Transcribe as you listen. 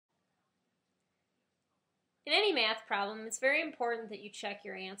In any math problem, it's very important that you check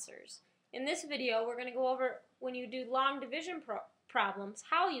your answers. In this video, we're going to go over when you do long division problems,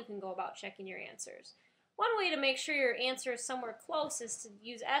 how you can go about checking your answers. One way to make sure your answer is somewhere close is to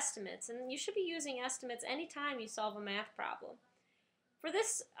use estimates, and you should be using estimates anytime you solve a math problem. For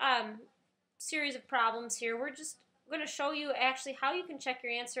this series of problems here, we're just going to show you actually how you can check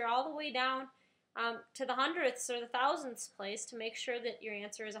your answer all the way down to the hundredths or the thousandths place to make sure that your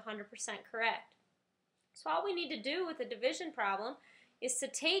answer is 100% correct. So all we need to do with a division problem is to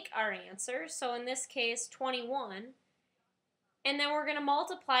take our answer, so in this case 21, and then we're going to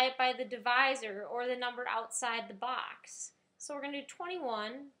multiply it by the divisor or the number outside the box. So we're going to do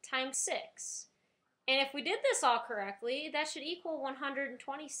 21 times 6. And if we did this all correctly, that should equal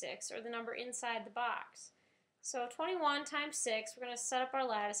 126, or the number inside the box. So 21 times 6, we're going to set up our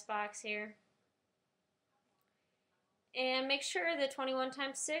lattice box here. And make sure that 21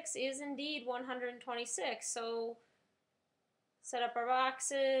 times 6 is indeed 126. So set up our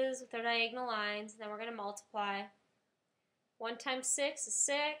boxes with our diagonal lines, and then we're going to multiply. 1 times 6 is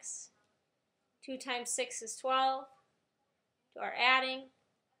 6. 2 times 6 is 12. Do our adding.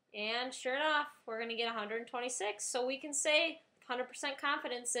 And sure enough, we're going to get 126. So we can say with 100%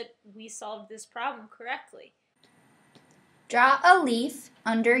 confidence that we solved this problem correctly. Draw a leaf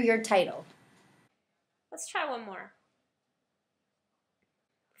under your title. Let's try one more.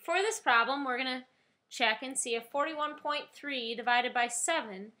 For this problem, we're going to check and see if 41.3 divided by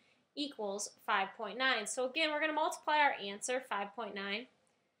 7 equals 5.9. So again, we're going to multiply our answer, 5.9,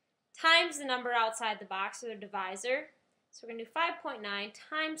 times the number outside the box, or the divisor. So we're going to do 5.9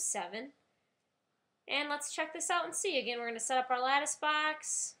 times 7. And let's check this out and see. Again, we're going to set up our lattice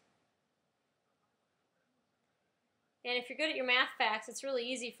box. And if you're good at your math facts, it's really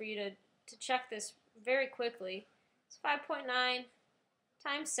easy for you to check this very quickly. It's 5.9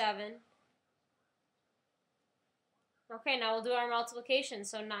 times 7. Okay, now we'll do our multiplication.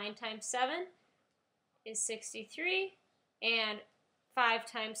 So 9 times 7 is 63, and 5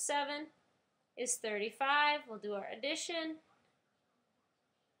 times 7 is 35. We'll do our addition.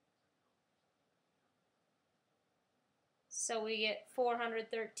 So we get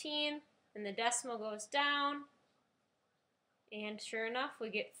 413, and the decimal goes down, and sure enough, we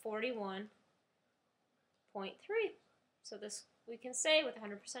get 41.3. So this we can say with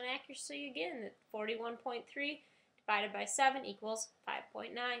 100% accuracy again that 41.3 divided by 7 equals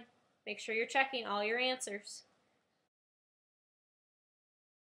 5.9. Make sure you're checking all your answers.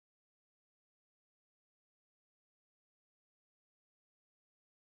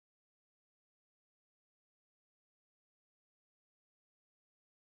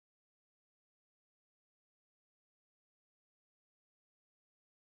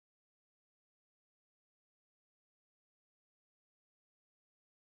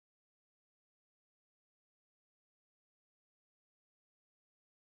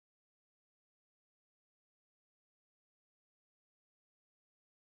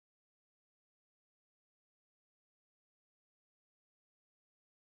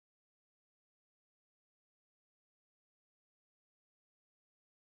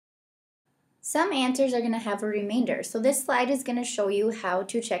 Some answers are going to have a remainder, so this slide is going to show you how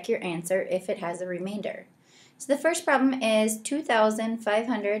to check your answer if it has a remainder. So the first problem is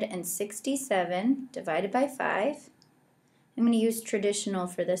 2,567 divided by 5. I'm going to use traditional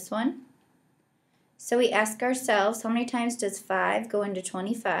for this one. So we ask ourselves, how many times does 5 go into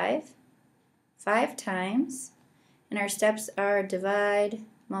 25? 5 times. And our steps are divide,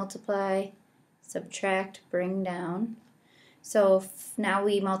 multiply, subtract, bring down. So now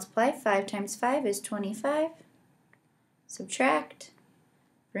we multiply. 5 times 5 is 25. Subtract,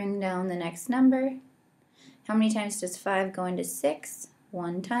 bring down the next number. How many times does 5 go into 6?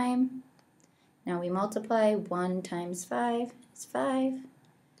 1 time. Now we multiply. 1 times 5 is 5.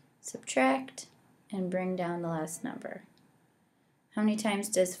 Subtract, and bring down the last number. How many times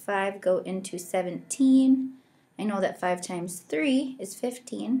does 5 go into 17? I know that 5 times 3 is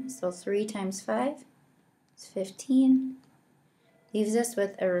 15, so 3 times 5 is 15. Leaves us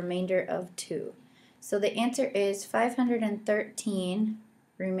with a remainder of 2. So the answer is 513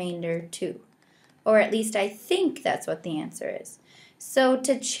 remainder 2. Or at least I think that's what the answer is. So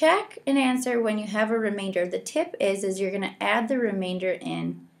to check an answer when you have a remainder, the tip is you're going to add the remainder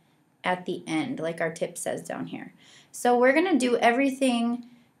in at the end, like our tip says down here. So we're going to do everything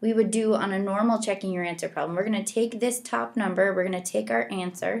we would do on a normal checking your answer problem. We're going to take this top number, we're going to take our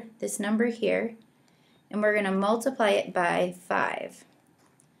answer, this number here, and we're going to multiply it by 5.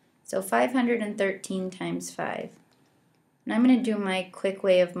 So 513 times 5. And I'm going to do my quick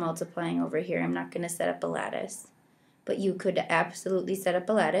way of multiplying over here. I'm not going to set up a lattice, but you could absolutely set up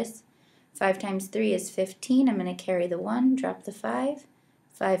a lattice. 5 times 3 is 15. I'm going to carry the 1, drop the 5.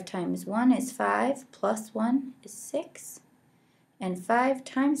 5 times 1 is 5, plus 1 is 6. And 5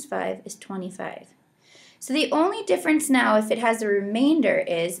 times 5 is 25. So the only difference now, if it has a remainder,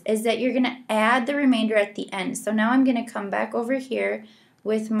 is that you're going to add the remainder at the end. So now I'm going to come back over here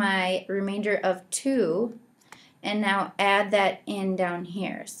with my remainder of 2, and now add that in down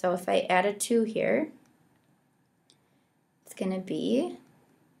here. So if I add a 2 here, it's going to be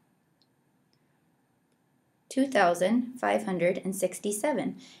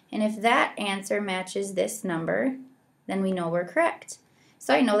 2,567. And if that answer matches this number, then we know we're correct.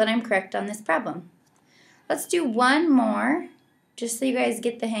 So I know that I'm correct on this problem. Let's do one more, just so you guys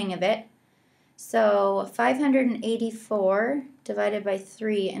get the hang of it. So 584 divided by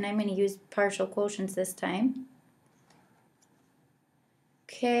 3, and I'm going to use partial quotients this time.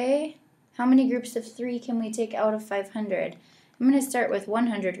 Okay, how many groups of 3 can we take out of 500? I'm going to start with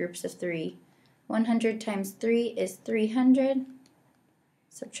 100 groups of 3. 100 times 3 is 300.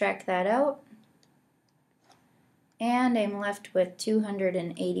 Subtract that out. And I'm left with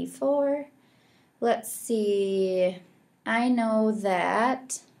 284. Let's see. I know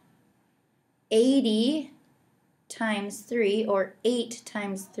that 80 times 3, or 8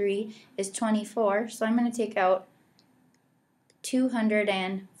 times 3, is 24. So I'm going to take out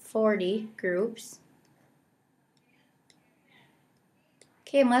 240 groups.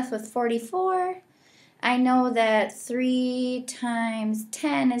 Okay, I'm left with 44. I know that 3 times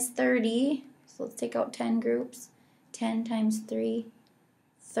 10 is 30. So let's take out 10 groups. 10 times 3,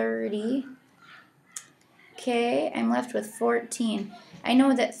 30. Okay, I'm left with 14. I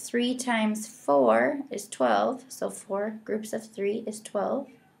know that 3 times 4 is 12. So 4 groups of 3 is 12.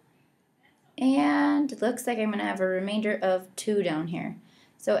 And it looks like I'm going to have a remainder of 2 down here.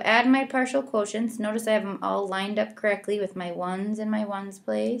 So add my partial quotients. Notice I have them all lined up correctly with my 1s in my 1s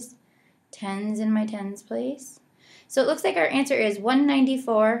place, 10s in my 10s place. So it looks like our answer is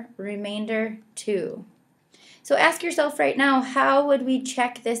 194, remainder 2. So ask yourself right now, how would we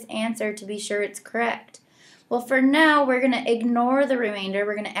check this answer to be sure it's correct? Well, for now, we're going to ignore the remainder.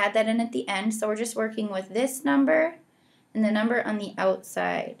 We're going to add that in at the end. So we're just working with this number and the number on the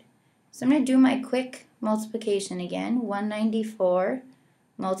outside. So I'm going to do my quick multiplication again. 194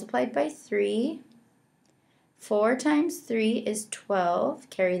 multiplied by 3. 4 times 3 is 12.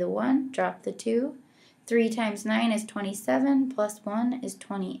 Carry the 1, drop the 2. 3 times 9 is 27, plus 1 is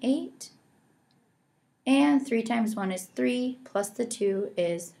 28. And 3 times 1 is 3, plus the 2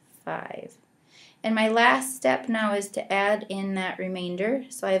 is 5. And my last step now is to add in that remainder.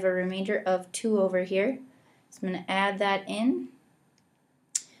 So I have a remainder of 2 over here. So I'm going to add that in.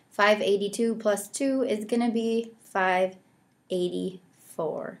 582 plus 2 is going to be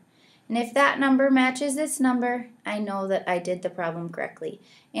 584. And if that number matches this number, I know that I did the problem correctly.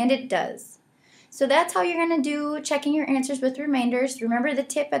 And it does. So that's how you're going to do checking your answers with remainders. Remember, the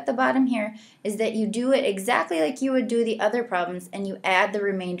tip at the bottom here is that you do it exactly like you would do the other problems, and you add the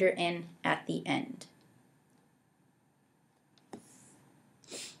remainder in at the end.